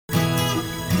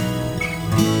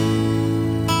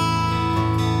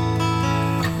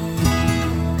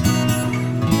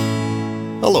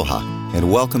Aloha,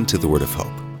 and welcome to the Word of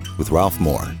Hope with Ralph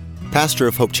Moore, pastor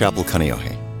of Hope Chapel,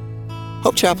 Kaneohe.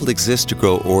 Hope Chapel exists to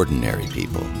grow ordinary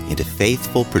people into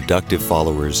faithful, productive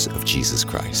followers of Jesus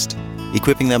Christ,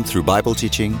 equipping them through Bible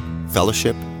teaching,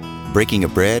 fellowship, breaking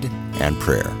of bread, and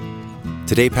prayer.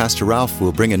 Today, Pastor Ralph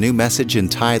will bring a new message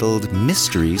entitled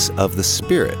Mysteries of the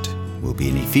Spirit. We'll be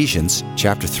in Ephesians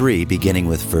chapter 3, beginning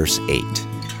with verse 8.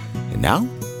 And now,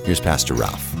 here's Pastor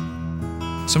Ralph.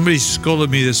 Somebody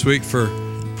scolded me this week for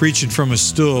preaching from a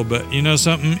stool, but you know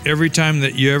something? Every time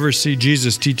that you ever see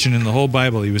Jesus teaching in the whole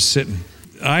Bible, he was sitting.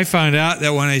 I found out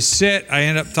that when I sit, I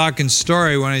end up talking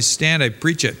story. When I stand, I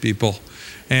preach at people.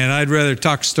 And I'd rather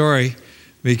talk story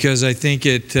because I think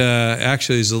it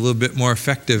actually is a little bit more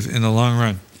effective in the long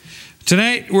run.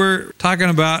 Tonight, we're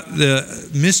talking about the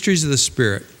mysteries of the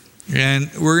Spirit. And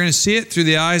we're going to see it through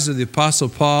the eyes of the Apostle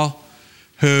Paul,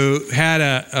 who had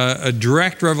a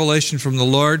direct revelation from the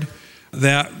Lord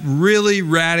that really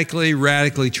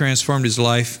radically transformed his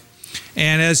life.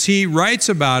 And as he writes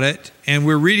about it, and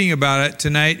we're reading about it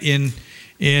tonight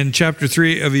in chapter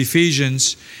 3 of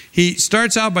Ephesians, he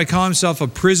starts out by calling himself a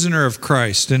prisoner of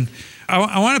Christ. And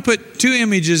I want to put two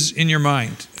images in your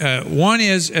mind. One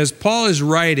is, as Paul is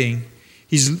writing,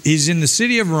 he's in the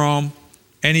city of Rome,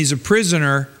 and he's a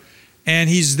prisoner, and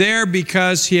he's there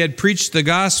because he had preached the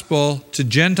gospel to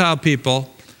Gentile people,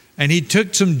 and he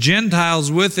took some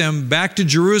Gentiles with him back to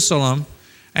Jerusalem,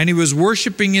 and he was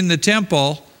worshiping in the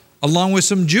temple along with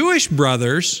some Jewish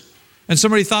brothers, and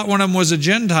somebody thought one of them was a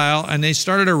Gentile, and they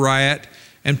started a riot,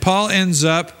 and Paul ends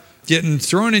up getting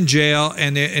thrown in jail,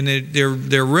 and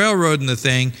they're railroading the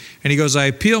thing, and he goes, I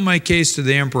appeal my case to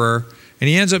the emperor, and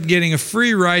he ends up getting a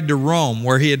free ride to Rome,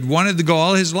 where he had wanted to go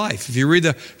all his life. If you read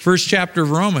the first chapter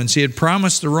of Romans, he had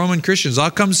promised the Roman Christians,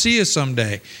 I'll come see you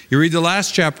someday. You read the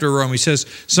last chapter of Rome, he says,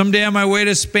 someday on my way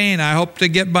to Spain, I hope to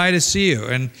get by to see you.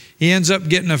 And he ends up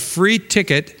getting a free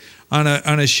ticket on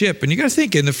a ship. And you got to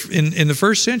think, in the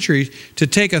first century, to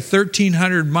take a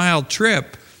 1,300-mile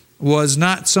trip was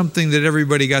not something that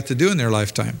everybody got to do in their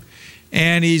lifetime.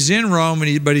 And he's in Rome,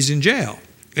 but he's in jail.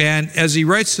 And as he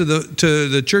writes to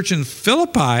the church in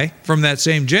Philippi from that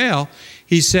same jail,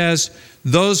 he says,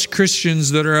 those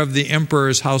Christians that are of the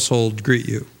emperor's household greet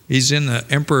you. He's in the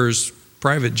emperor's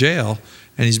private jail,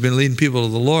 and he's been leading people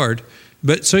to the Lord.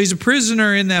 But so he's a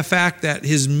prisoner in that fact that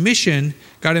his mission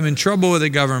got him in trouble with the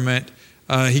government.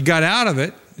 He got out of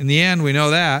it. In the end, we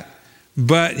know that.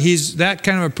 But he's that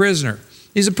kind of a prisoner.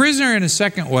 He's a prisoner in a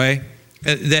second way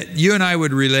that you and I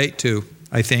would relate to,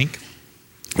 I think.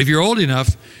 If you're old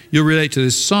enough, you'll relate to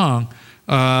this song.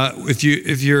 If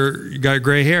you got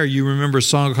gray hair, you remember a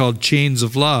song called Chains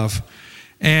of Love.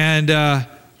 And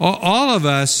all of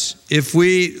us, if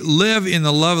we live in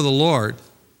the love of the Lord,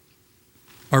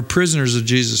 are prisoners of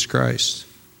Jesus Christ.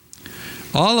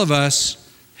 All of us,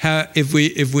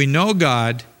 if we know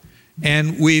God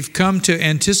and we've come to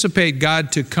anticipate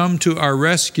God to come to our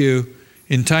rescue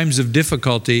in times of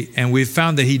difficulty, and we've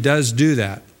found that he does do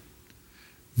that,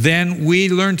 then we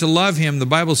learn to love him. The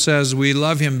Bible says we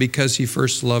love him because he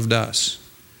first loved us.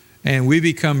 And we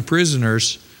become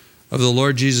prisoners of the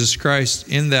Lord Jesus Christ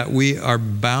in that we are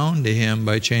bound to him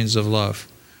by chains of love.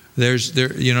 There's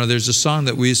a song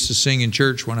that we used to sing in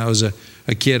church when I was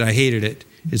a kid. I hated it.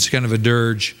 It's kind of a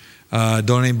dirge.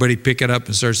 Don't anybody pick it up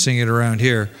and start singing it around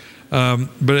here.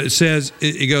 But it says,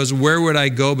 it goes, where would I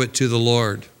go but to the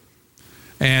Lord?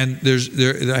 And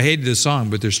I hated the song,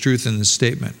 but there's truth in this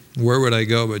statement. Where would I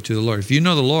go but to the Lord? If you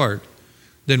know the Lord,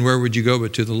 then where would you go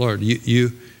but to the Lord?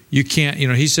 You can't,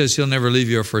 he says he'll never leave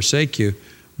you or forsake you,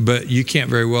 but you can't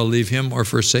very well leave him or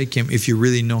forsake him if you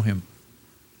really know him.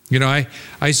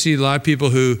 I see a lot of people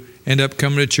who end up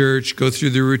coming to church, go through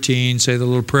the routine, say the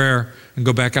little prayer, and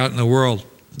go back out in the world.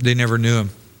 They never knew him.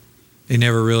 They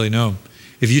never really know him.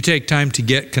 If you take time to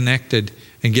get connected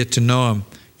and get to know him,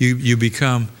 you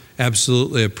become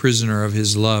absolutely a prisoner of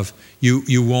his love.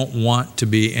 You won't want to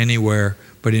be anywhere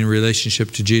but in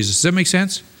relationship to Jesus. Does that make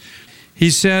sense? He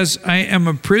says, I am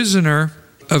a prisoner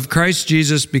of Christ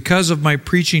Jesus because of my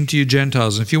preaching to you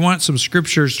Gentiles. And if you want some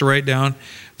scriptures to write down,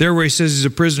 there where he says he's a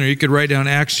prisoner, you could write down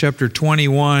Acts chapter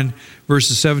 21,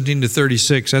 verses 17 to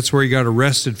 36. That's where he got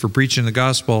arrested for preaching the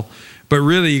gospel. But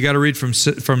really, you got to read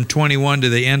from 21 to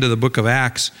the end of the book of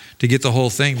Acts to get the whole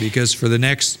thing, because for the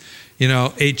next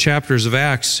 8 chapters of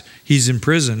Acts, he's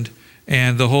imprisoned,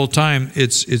 and the whole time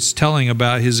it's telling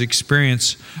about his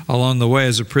experience along the way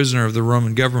as a prisoner of the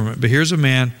Roman government. But here's a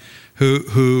man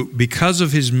who because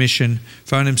of his mission,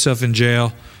 found himself in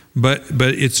jail, but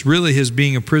it's really his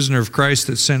being a prisoner of Christ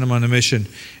that sent him on a mission.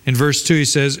 In verse 2, he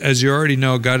says, as you already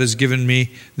know, God has given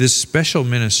me this special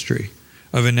ministry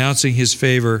of announcing his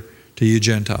favor to to you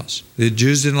Gentiles. The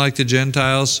Jews didn't like the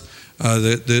Gentiles.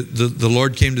 The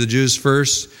Lord came to the Jews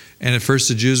first, and at first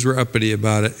the Jews were uppity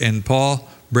about it. And Paul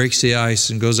breaks the ice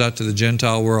and goes out to the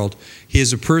Gentile world. He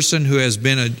is a person who has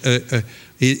been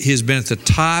he has been at the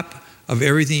top of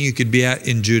everything you could be at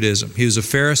in Judaism. He was a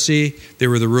Pharisee. They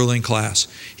were the ruling class.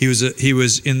 He was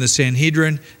in the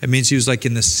Sanhedrin. It means he was like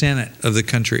in the Senate of the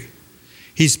country.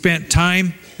 He spent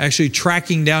time actually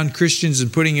tracking down Christians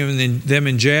and putting them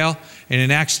in jail. And in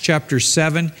Acts chapter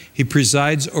 7, he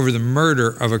presides over the murder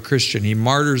of a Christian. He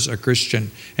martyrs a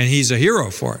Christian, and he's a hero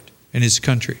for it in his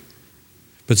country.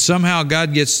 But somehow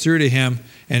God gets through to him,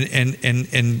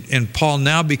 and Paul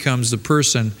now becomes the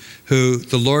person who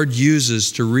the Lord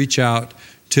uses to reach out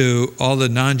to all the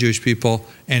non-Jewish people,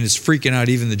 and is freaking out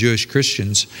even the Jewish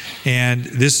Christians. And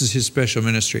this is his special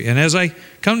ministry. And as I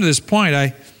come to this point,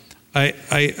 I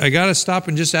got to stop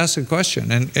and just ask a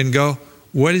question and go,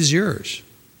 what is yours?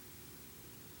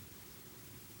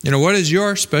 What is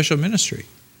your special ministry?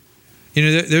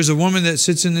 There's a woman that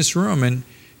sits in this room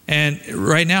and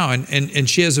right now, and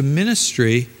she has a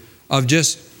ministry of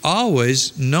just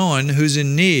always knowing who's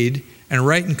in need and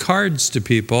writing cards to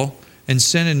people and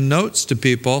sending notes to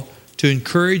people to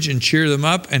encourage and cheer them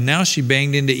up. And now she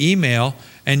banged into email,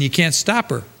 and you can't stop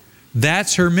her.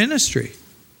 That's her ministry.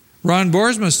 Ron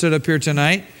Boersma stood up here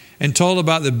tonight and told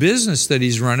about the business that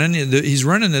he's running. He's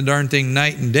running the darn thing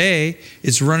night and day.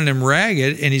 It's running him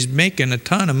ragged, and he's making a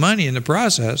ton of money in the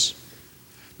process.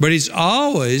 But he's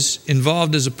always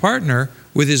involved as a partner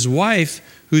with his wife,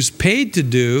 who's paid to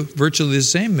do virtually the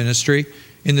same ministry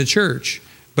in the church.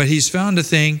 But he's found a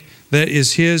thing that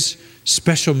is his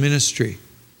special ministry.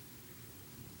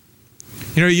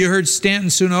 You heard Stanton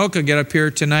Sunoka get up here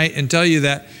tonight and tell you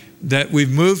that we've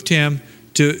moved him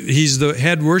to, he's the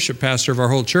head worship pastor of our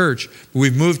whole church.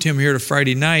 We've moved him here to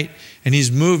Friday night, and he's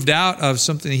moved out of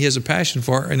something he has a passion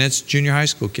for, and that's junior high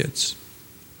school kids.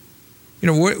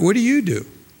 What do you do?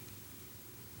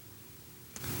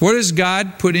 What does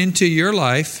God put into your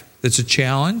life that's a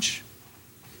challenge,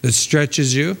 that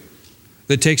stretches you,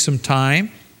 that takes some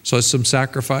time, so it's some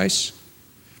sacrifice?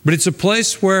 But it's a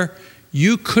place where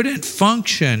you couldn't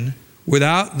function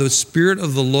without the Spirit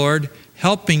of the Lord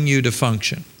helping you to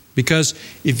function. Because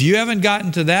if you haven't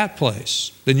gotten to that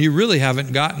place, then you really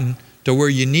haven't gotten to where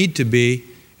you need to be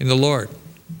in the Lord.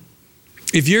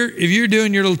 If you're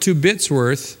doing your little 2 bits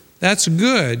worth, that's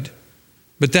good,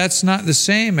 but that's not the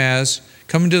same as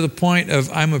coming to the point of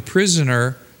I'm a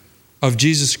prisoner of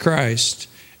Jesus Christ,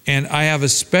 and I have a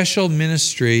special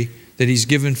ministry that He's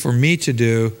given for me to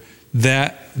do,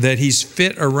 that He's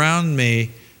fit around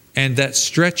me, and that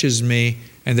stretches me,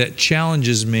 and that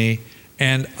challenges me.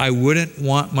 And I wouldn't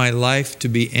want my life to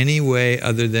be any way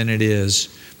other than it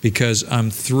is, because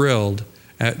I'm thrilled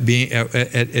at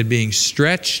being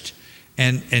stretched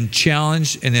and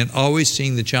challenged, and then always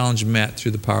seeing the challenge met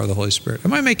through the power of the Holy Spirit.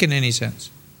 Am I making any sense?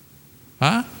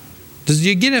 Huh? Do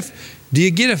you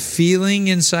get a feeling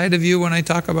inside of you when I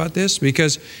talk about this?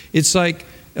 Because it's like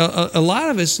a lot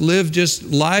of us live just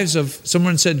lives of,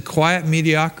 someone said, quiet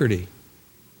mediocrity.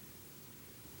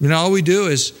 All we do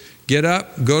is get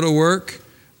up, go to work,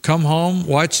 come home,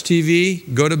 watch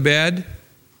TV, go to bed.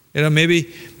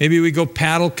 Maybe we go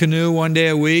paddle canoe one day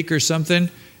a week or something,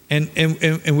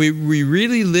 and we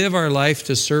really live our life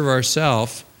to serve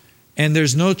ourselves, and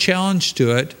there's no challenge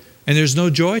to it, and there's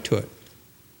no joy to it.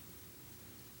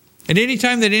 And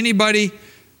anytime that anybody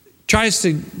tries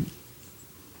to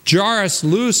jar us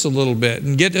loose a little bit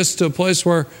and get us to a place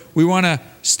where we want to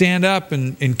stand up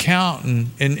and count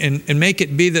and make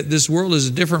it be that this world is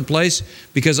a different place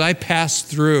because I passed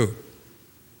through.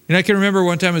 And I can remember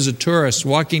one time as a tourist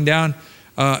walking down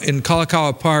in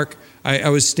Kalakaua Park. I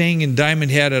was staying in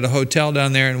Diamond Head at a hotel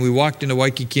down there, and we walked into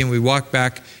Waikiki and we walked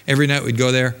back. Every night we'd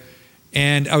go there.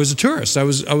 And I was a tourist. I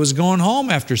was going home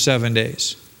after 7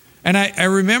 days. And I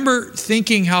remember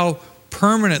thinking how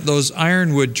permanent those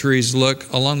ironwood trees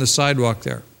look along the sidewalk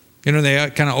there. They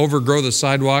kind of overgrow the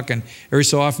sidewalk, and every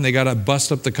so often they got to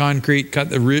bust up the concrete, cut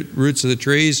the roots of the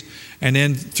trees, and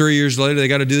then 3 years later they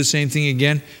got to do the same thing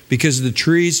again because the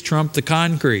trees trump the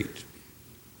concrete.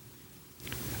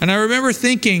 And I remember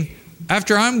thinking,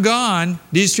 after I'm gone,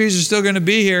 these trees are still going to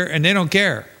be here, and they don't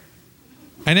care.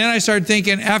 And then I started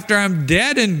thinking, after I'm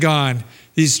dead and gone,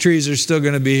 these trees are still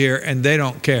going to be here, and they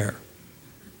don't care.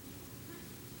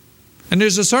 And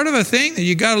there's a sort of a thing that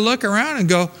you got to look around and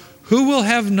go, who will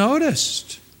have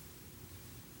noticed?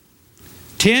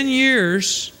 10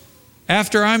 years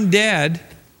after I'm dead,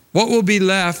 what will be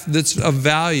left that's of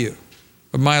value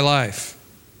of my life?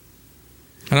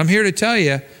 And I'm here to tell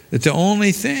you that the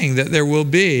only thing that there will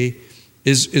be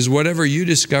is whatever you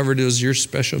discovered is your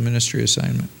special ministry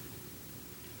assignment.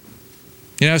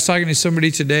 I was talking to somebody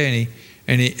today,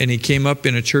 and he came up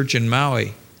in a church in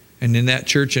Maui. And in that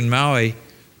church in Maui,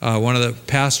 one of the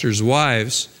pastor's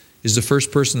wives is the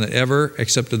first person that ever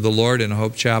accepted the Lord in a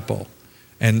Hope Chapel.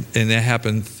 And that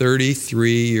happened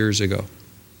 33 years ago.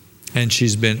 And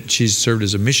she's served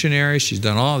as a missionary. She's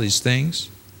done all these things.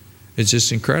 It's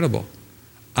just incredible.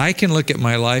 I can look at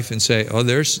my life and say, oh,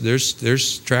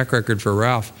 there's track record for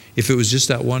Ralph if it was just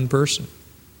that one person.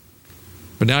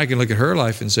 But now I can look at her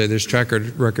life and say there's track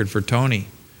record for Tony,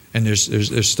 and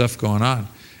there's stuff going on.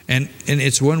 And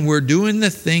it's when we're doing the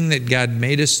thing that God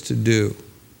made us to do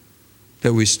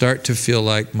that we start to feel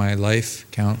like my life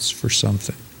counts for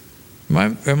something.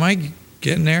 Am I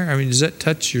getting there? I mean, does that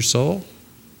touch your soul?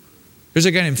 There's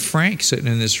a guy named Frank sitting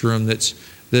in this room that's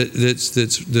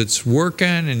working,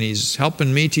 and he's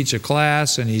helping me teach a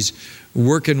class, and he's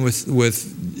working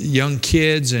with young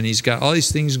kids, and he's got all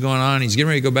these things going on. He's getting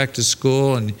ready to go back to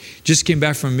school, and just came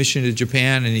back from a mission to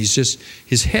Japan, and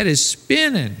his head is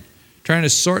spinning, trying to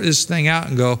sort this thing out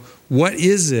and go, what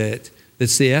is it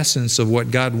that's the essence of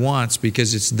what God wants?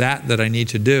 Because it's that I need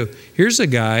to do. Here's a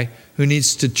guy who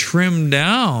needs to trim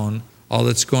down all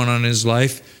that's going on in his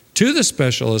life to the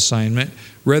special assignment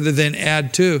rather than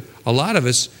add to. A lot of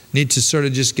us need to sort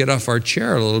of just get off our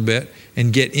chair a little bit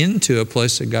and get into a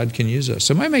place that God can use us.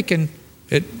 Am I making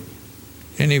it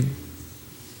any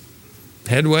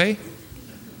headway?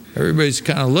 Everybody's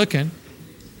kind of looking.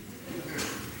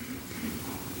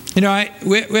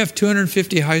 We have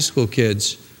 250 high school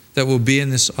kids that will be in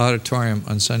this auditorium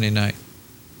on Sunday night.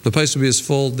 The place will be as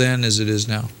full then as it is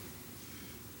now.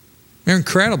 They're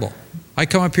incredible. I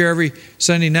come up here every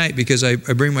Sunday night because I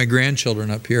bring my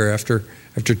grandchildren up here after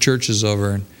church is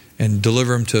over and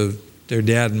deliver them to their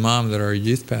dad and mom that are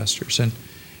youth pastors.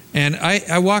 And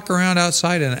I walk around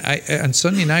outside, and on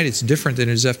Sunday night it's different than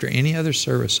it is after any other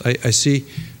service. I see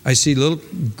little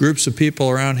groups of people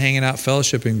around hanging out,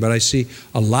 fellowshipping, but I see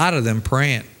a lot of them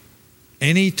praying.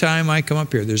 Anytime I come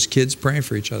up here, there's kids praying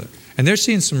for each other. And they're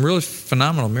seeing some really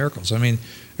phenomenal miracles. I mean,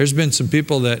 there's been some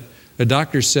people that the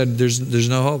doctor said there's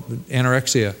no hope,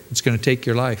 anorexia, it's going to take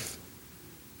your life.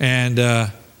 And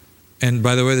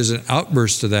by the way, there's an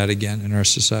outburst of that again in our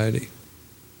society.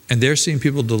 And they're seeing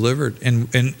people delivered. And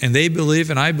they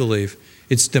believe, and I believe,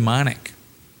 it's demonic.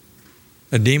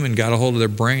 A demon got a hold of their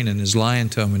brain and is lying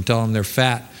to them and telling them they're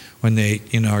fat when they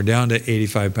are down to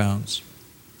 85 pounds.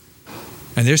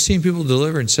 And they're seeing people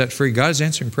delivered and set free. God is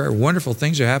answering prayer. Wonderful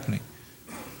things are happening.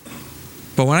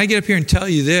 But when I get up here and tell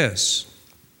you this,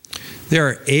 there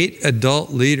are 8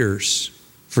 adult leaders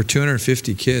for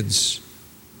 250 kids.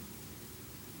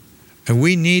 And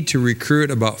we need to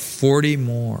recruit about 40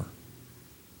 more.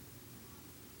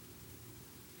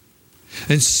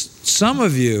 And some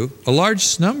of you, a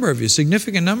large number of you,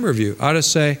 significant number of you, ought to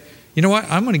say, you know what,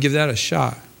 I'm going to give that a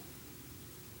shot.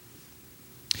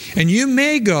 And you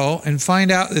may go and find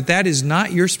out that is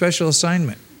not your special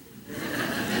assignment.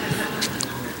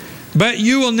 But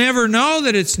you will never know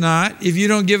that it's not if you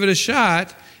don't give it a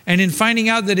shot. And in finding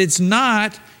out that it's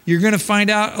not, you're going to find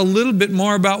out a little bit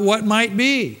more about what might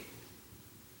be.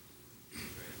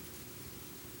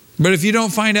 But if you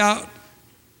don't find out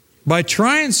by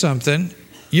trying something,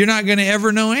 you're not going to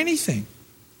ever know anything.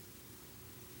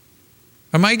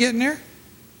 Am I getting there?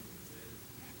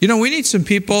 We need some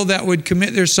people that would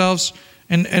commit themselves,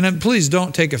 and please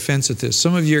don't take offense at this.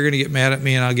 Some of you are going to get mad at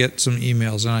me, and I'll get some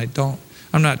emails, and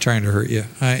I'm not trying to hurt you.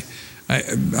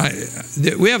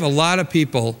 We have a lot of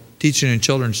people teaching in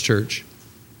children's church.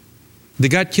 They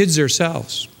got kids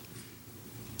themselves.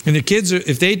 And the kids,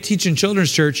 if they teach in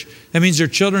children's church, that means their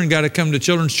children got to come to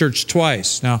children's church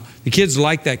twice. Now, the kids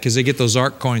like that because they get those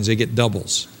ARC coins, they get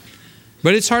doubles.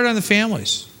 But it's hard on the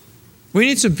families. We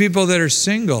need some people that are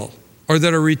single or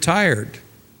that are retired,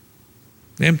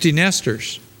 empty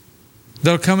nesters.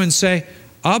 They'll come and say,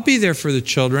 I'll be there for the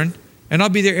children, and I'll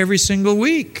be there every single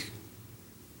week.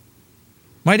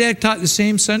 My dad taught the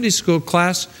same Sunday school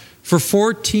class for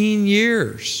 14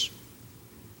 years.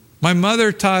 My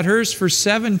mother taught hers for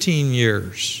 17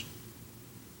 years.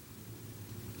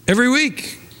 Every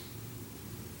week.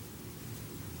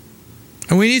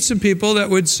 And we need some people that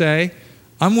would say,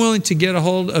 I'm willing to get a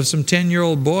hold of some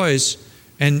 10-year-old boys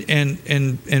and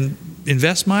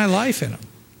invest my life in them.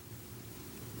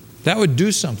 That would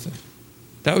do something.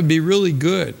 That would be really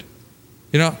good.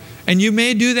 And you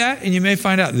may do that, and you may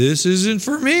find out this isn't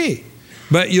for me.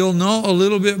 But you'll know a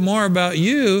little bit more about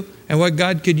you and what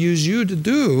God could use you to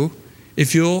do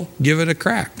if you'll give it a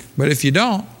crack. But if you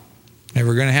don't,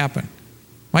 never going to happen.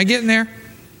 Am I getting there?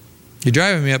 You're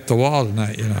driving me up the wall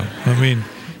tonight, I mean,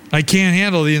 I can't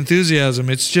handle the enthusiasm.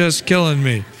 It's just killing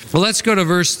me. Well, let's go to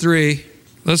verse 3.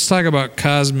 let's talk about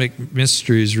cosmic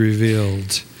mysteries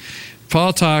revealed.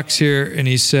 Paul talks here and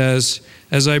he says,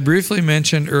 as I briefly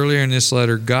mentioned earlier in this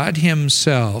letter, God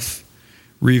himself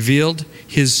revealed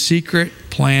his secret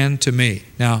plan to me.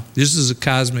 Now, this is a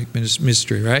cosmic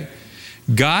mystery, right?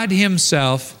 God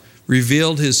himself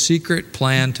revealed his secret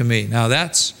plan to me. Now,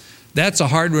 that's a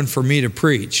hard one for me to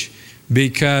preach,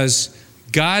 because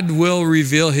God will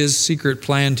reveal his secret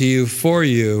plan to you for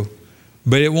you,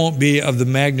 but it won't be of the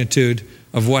magnitude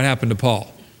of what happened to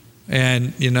Paul.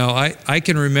 And, you know, I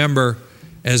can remember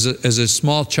as a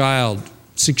small child,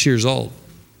 6 years old,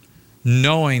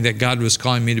 knowing that God was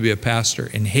calling me to be a pastor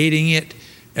and hating it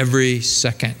every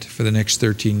second for the next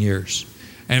 13 years.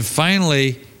 And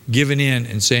finally giving in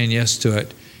and saying yes to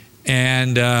it.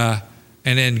 And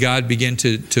then God began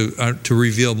to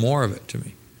reveal more of it to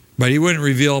me. But he wouldn't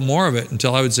reveal more of it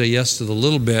until I would say yes to the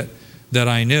little bit that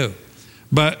I knew.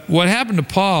 But what happened to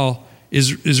Paul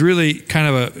is really kind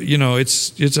of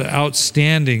it's an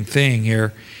outstanding thing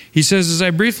here. He says, as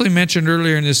I briefly mentioned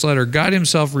earlier in this letter, God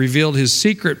himself revealed his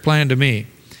secret plan to me.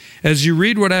 As you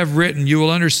read what I've written, you will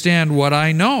understand what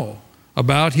I know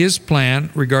about his plan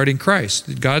regarding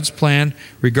Christ. God's plan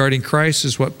regarding Christ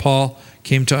is what Paul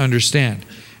came to understand.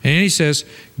 And he says,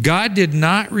 God did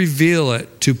not reveal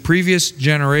it to previous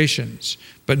generations,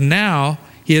 but now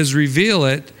he has revealed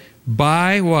it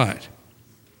by what?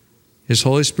 His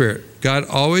Holy Spirit. God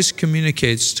always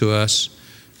communicates to us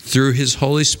through his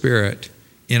Holy Spirit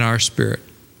in our spirit.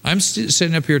 I'm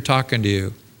sitting up here talking to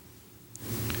you,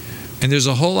 and there's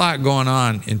a whole lot going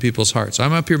on in people's hearts.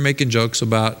 I'm up here making jokes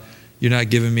about you're not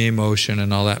giving me emotion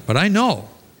and all that, but I know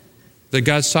that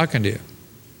God's talking to you.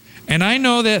 And I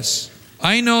know this.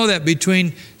 I know that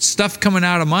between stuff coming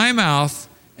out of my mouth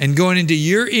and going into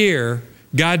your ear,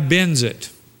 God bends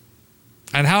it.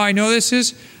 And how I know this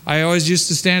is, I always used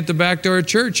to stand at the back door of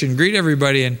church and greet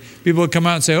everybody, and people would come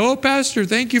out and say, oh, Pastor,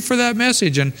 thank you for that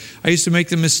message. And I used to make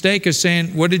the mistake of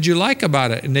saying, what did you like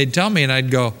about it? And they'd tell me, and I'd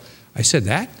go, I said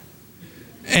that?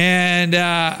 And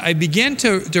I began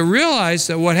to realize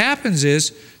that what happens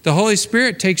is the Holy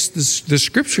Spirit takes the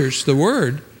scriptures, the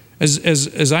word,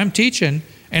 as I'm teaching,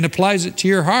 and applies it to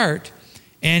your heart,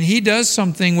 and he does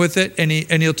something with it, and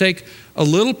he'll take a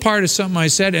little part of something I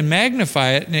said and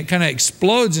magnify it, and it kind of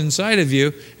explodes inside of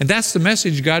you, and that's the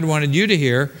message God wanted you to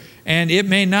hear. And it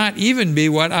may not even be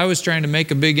what I was trying to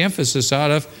make a big emphasis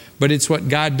out of, but it's what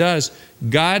God does.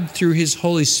 God, through his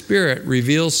Holy Spirit,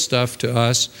 reveals stuff to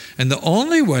us, and the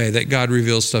only way that God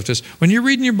reveals stuff to us, when you're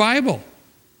reading your Bible.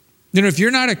 You know, if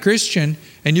you're not a Christian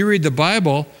and you read the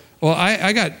Bible, well,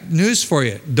 I got news for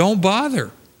you. Don't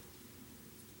bother.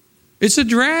 It's a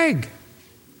drag.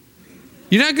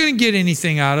 You're not going to get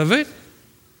anything out of it.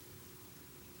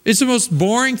 It's the most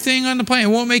boring thing on the planet.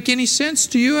 It won't make any sense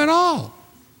to you at all.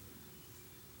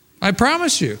 I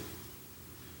promise you.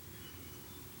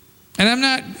 And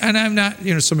I'm not,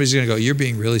 you know, somebody's going to go, you're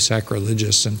being really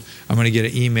sacrilegious, and I'm going to get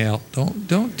an email.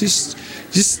 Don't,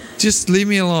 just leave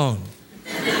me alone.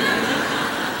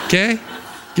 Okay?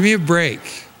 Give me a break.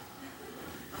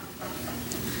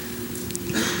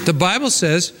 The Bible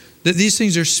says that these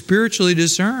things are spiritually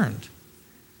discerned,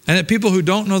 and that people who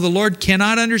don't know the Lord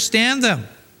cannot understand them.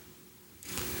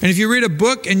 And if you read a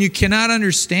book and you cannot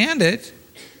understand it,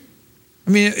 I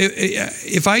mean,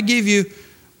 if I gave you,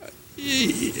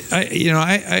 if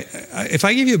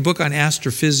I gave you a book on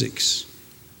astrophysics,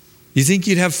 you think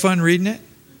you'd have fun reading it?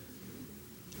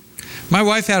 My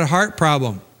wife had a heart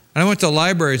problem, and I went to the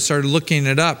library and started looking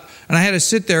it up, and I had to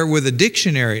sit there with a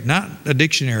dictionary, not a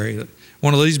dictionary,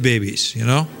 one of these babies, you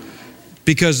know,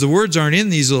 because the words aren't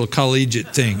in these little collegiate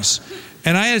things.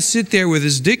 And I had to sit there with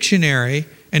his dictionary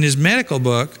and his medical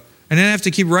book, and then I have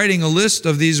to keep writing a list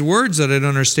of these words that I don't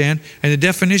understand and the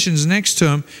definitions next to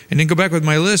them, and then go back with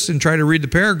my list and try to read the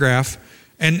paragraph.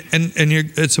 And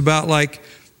it's about like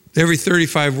every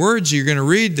 35 words you're going to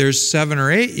read, there's 7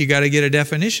 or 8 you got to get a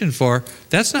definition for.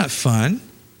 That's not fun.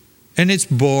 And it's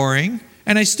boring.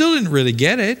 And I still didn't really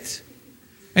get it.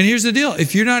 And here's the deal.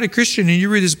 If you're not a Christian and you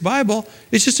read this Bible,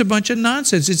 it's just a bunch of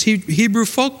nonsense. It's Hebrew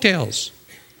folk tales.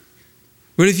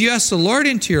 But if you ask the Lord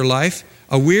into your life,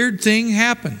 a weird thing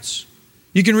happens.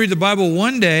 You can read the Bible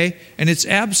one day and it's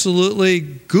absolutely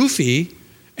goofy,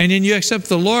 and then you accept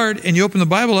the Lord and you open the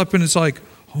Bible up and it's like,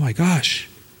 oh my gosh,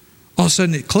 all of a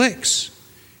sudden it clicks.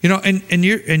 You know, and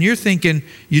you're thinking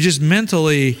you just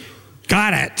mentally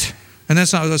got it. And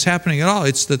that's not what's happening at all.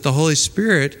 It's that the Holy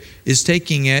Spirit is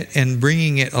taking it and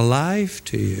bringing it alive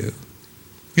to you.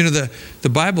 You know, the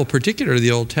Bible, particularly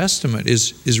the Old Testament,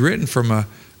 is written from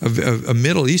a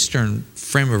Middle Eastern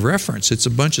frame of reference. It's a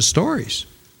bunch of stories.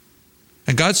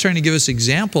 And God's trying to give us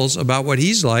examples about what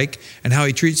he's like and how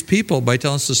he treats people by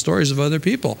telling us the stories of other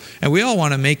people. And we all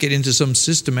want to make it into some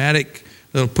systematic,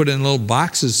 put in little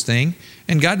boxes thing.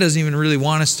 And God doesn't even really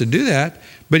want us to do that.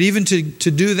 But even to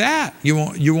do that, you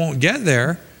won't get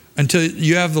there until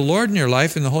you have the Lord in your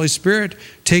life and the Holy Spirit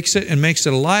takes it and makes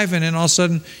it alive. And then all of a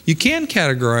sudden you can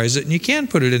categorize it and you can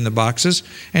put it in the boxes.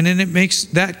 And then it makes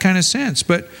that kind of sense.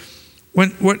 But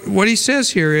what he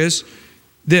says here is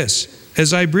this.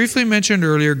 As I briefly mentioned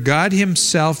earlier, God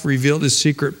himself revealed his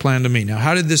secret plan to me. Now,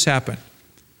 how did this happen?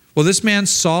 Well, this man,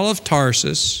 Saul of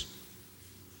Tarsus,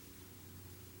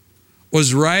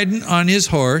 was riding on his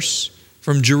horse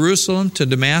from Jerusalem to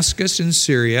Damascus in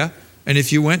Syria. And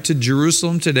if you went to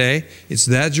Jerusalem today, it's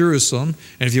that Jerusalem.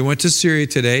 And if you went to Syria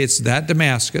today, it's that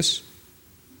Damascus.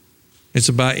 It's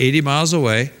about 80 miles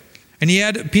away. And he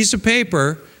had a piece of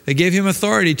paper that gave him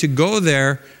authority to go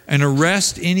there and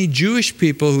arrest any Jewish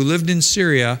people who lived in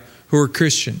Syria who were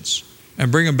Christians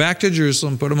and bring them back to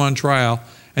Jerusalem, put them on trial.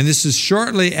 And this is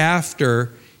shortly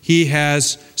after he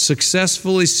has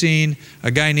successfully seen a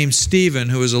guy named Stephen,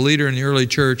 who was a leader in the early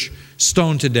church,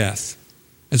 stoned to death.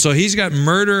 And so he's got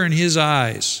murder in his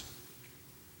eyes.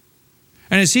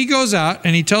 And as he goes out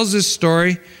and he tells this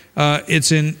story,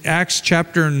 it's in Acts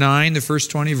chapter 9, the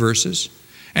first 20 verses.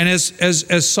 And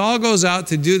as Saul goes out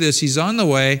to do this, he's on the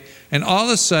way, and all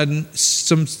of a sudden,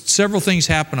 several things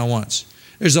happen at once.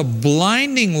 There's a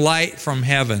blinding light from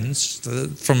heavens,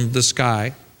 from the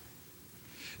sky.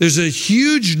 There's a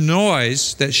huge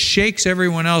noise that shakes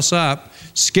everyone else up,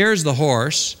 scares the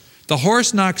horse. The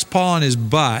horse knocks Paul on his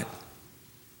butt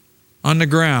on the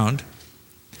ground,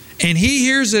 and he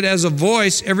hears it as a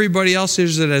voice. Everybody else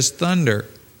hears it as thunder.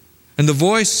 And the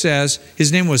voice says,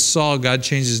 his name was Saul. God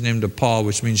changed his name to Paul,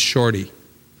 which means shorty.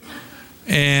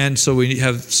 And so we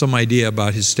have some idea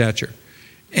about his stature.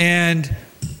 And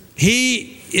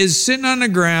he is sitting on the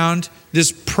ground,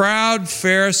 this proud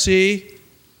Pharisee,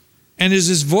 and there's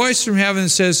this voice from heaven that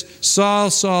says, Saul,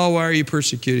 Saul, why are you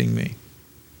persecuting me?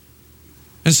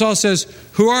 And Saul says,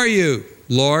 who are you,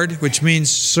 Lord? Which means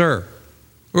sir.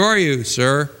 Who are you,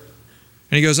 sir?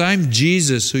 And he goes, I'm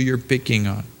Jesus, who you're picking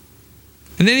on.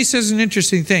 And then he says an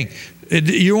interesting thing.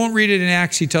 You won't read it in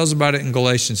Acts. He tells about it in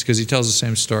Galatians because he tells the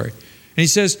same story. And he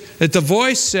says that the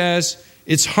voice says,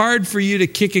 it's hard for you to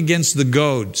kick against the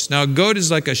goads. Now, a goad is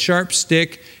like a sharp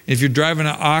stick. If you're driving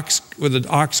an ox with an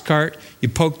ox cart, you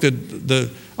poke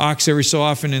the ox every so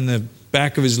often in the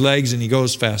back of his legs and he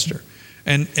goes faster.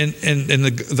 And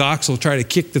the ox will try to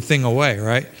kick the thing away,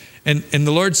 right? And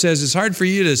the Lord says, it's hard for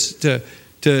you to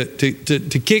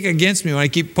kick against me when I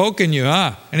keep poking you,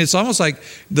 huh? And it's almost like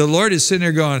the Lord is sitting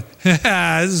there going,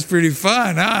 this is pretty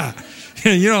fun, huh?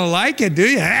 You don't like it, do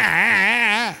you?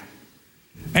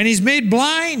 And he's made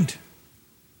blind.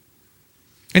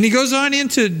 And he goes on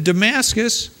into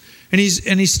Damascus, and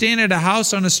he's staying at a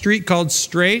house on a street called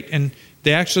Straight, and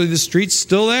the street's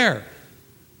still there.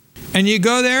 And you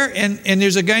go there, and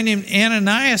there's a guy named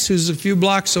Ananias who's a few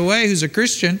blocks away, who's a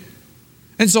Christian.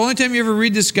 And it's the only time you ever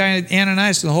read this guy,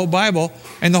 Ananias, in the whole Bible.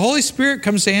 And the Holy Spirit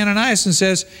comes to Ananias and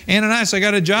says, Ananias, I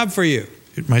got a job for you.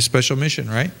 My special mission,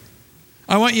 right?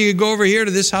 I want you to go over here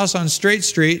to this house on Straight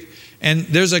Street. And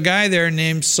there's a guy there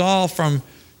named Saul from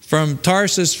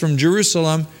Tarsus, from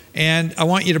Jerusalem. And I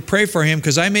want you to pray for him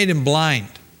because I made him blind.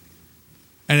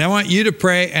 And I want you to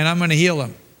pray and I'm going to heal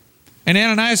him. And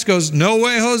Ananias goes, no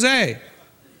way, Jose.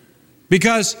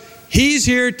 Because he's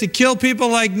here to kill people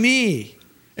like me.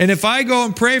 And if I go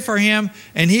and pray for him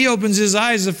and he opens his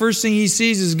eyes, the first thing he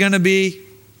sees is going to be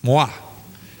moi.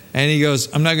 And he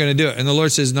goes, I'm not going to do it. And the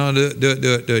Lord says, no,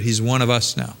 do it. He's one of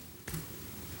us now.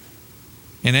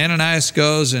 And Ananias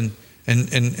goes and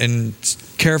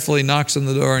carefully knocks on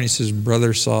the door and he says,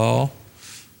 Brother Saul,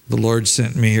 the Lord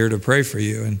sent me here to pray for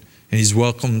you. And he's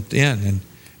welcomed in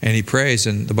and he prays.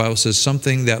 And the Bible says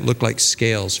something that looked like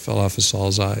scales fell off of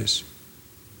Saul's eyes.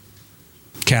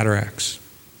 Cataracts.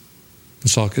 And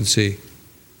Saul could see.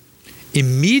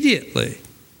 Immediately,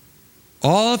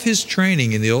 all of his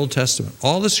training in the Old Testament,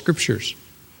 all the scriptures,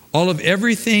 all of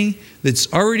everything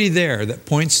that's already there that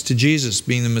points to Jesus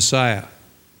being the Messiah,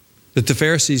 that the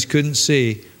Pharisees couldn't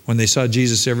see when they saw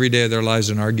Jesus every day of their lives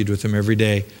and argued with him every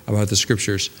day about the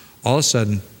scriptures, all of a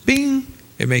sudden, bing,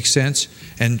 it makes sense.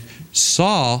 And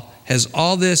Saul has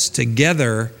all this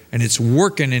together and it's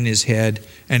working in his head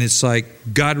and it's like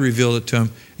God revealed it to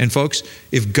him. And folks,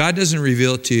 if God doesn't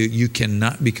reveal it to you, you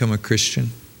cannot become a Christian.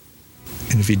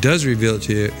 And if he does reveal it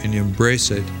to you and you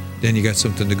embrace it, then you got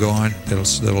something to go on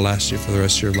that'll last you for the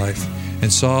rest of your life.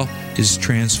 And Saul is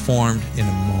transformed in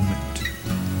a moment.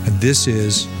 And this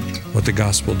is what the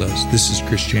gospel does. This is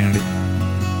Christianity.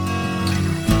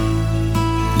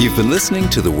 You've been listening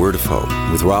to The Word of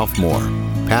Hope with Ralph Moore,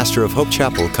 pastor of Hope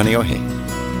Chapel, Kaneohe.